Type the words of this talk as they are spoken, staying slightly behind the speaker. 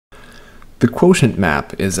The quotient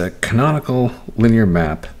map is a canonical linear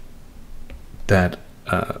map that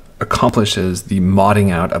accomplishes the modding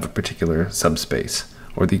out of a particular subspace,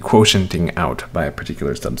 or the quotienting out by a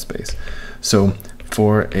particular subspace. So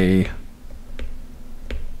for a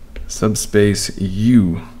subspace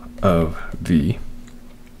U of V,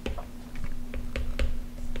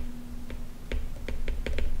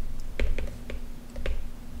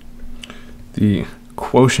 the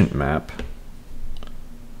quotient map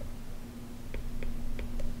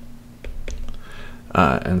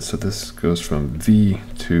and so this goes from V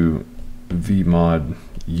to V mod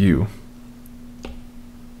U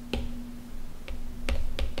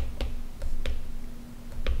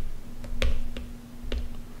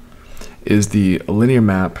is the linear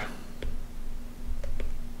map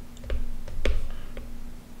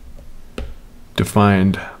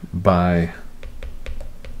defined by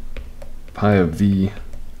pi of V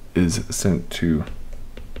is sent to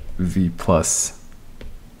V plus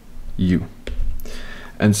U.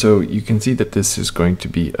 And so you can see that this is going to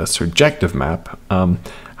be a surjective map.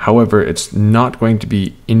 However, it's not going to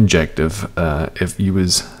be injective if U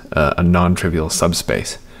is a non-trivial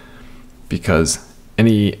subspace, because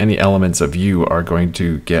any elements of U are going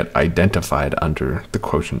to get identified under the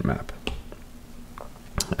quotient map.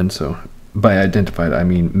 And so by identified, I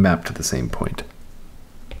mean mapped to the same point.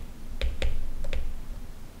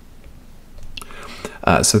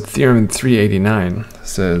 So theorem 389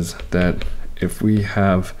 says that if we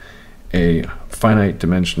have a finite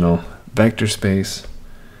dimensional vector space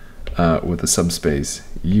with a subspace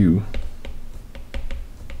U,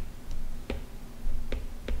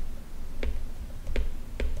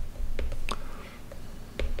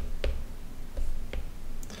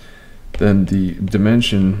 then the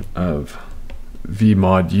dimension of V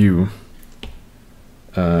mod U,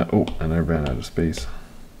 oh, and I ran out of space,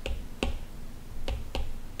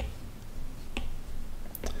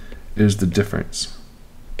 is the difference,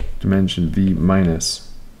 dimension V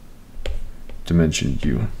minus dimension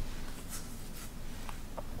U.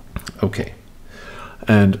 Okay,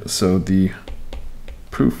 and so the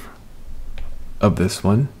proof of this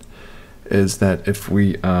one is that if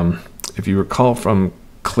we, if you recall from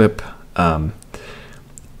clip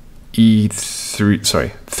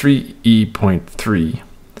E3.E.6,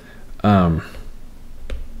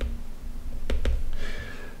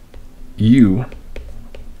 U,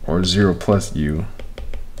 or 0 plus U,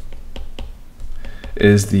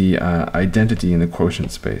 is the identity in the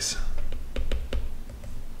quotient space.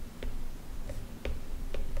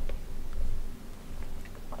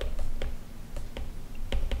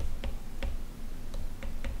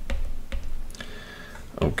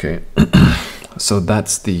 Okay, so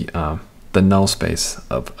that's the null space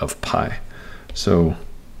of pi. So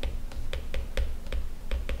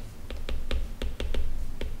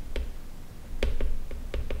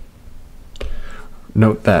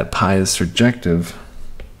note that pi is surjective,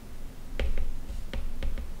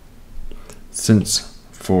 since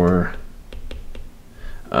for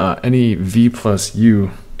any V plus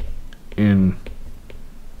U in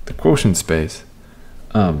the quotient space,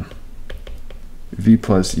 V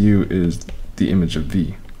plus U is the image of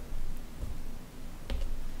V.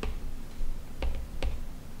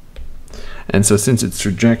 And so since it's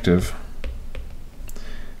surjective,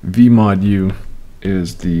 V mod U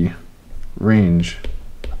is the range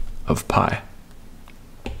of pi.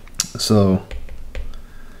 So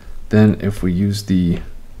then if we use the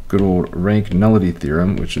good old rank nullity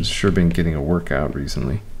theorem, which has sure been getting a workout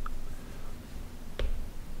recently,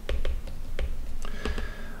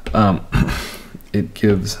 it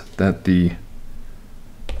gives that the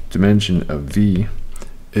dimension of V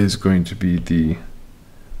is going to be the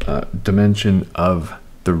dimension of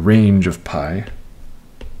the range of pi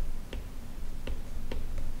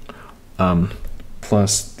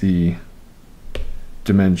plus the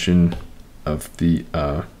dimension of the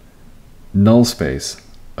null space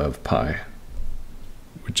of pi,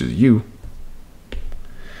 which is U.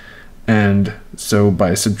 And so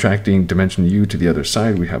by subtracting dimension U to the other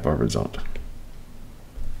side, we have our result.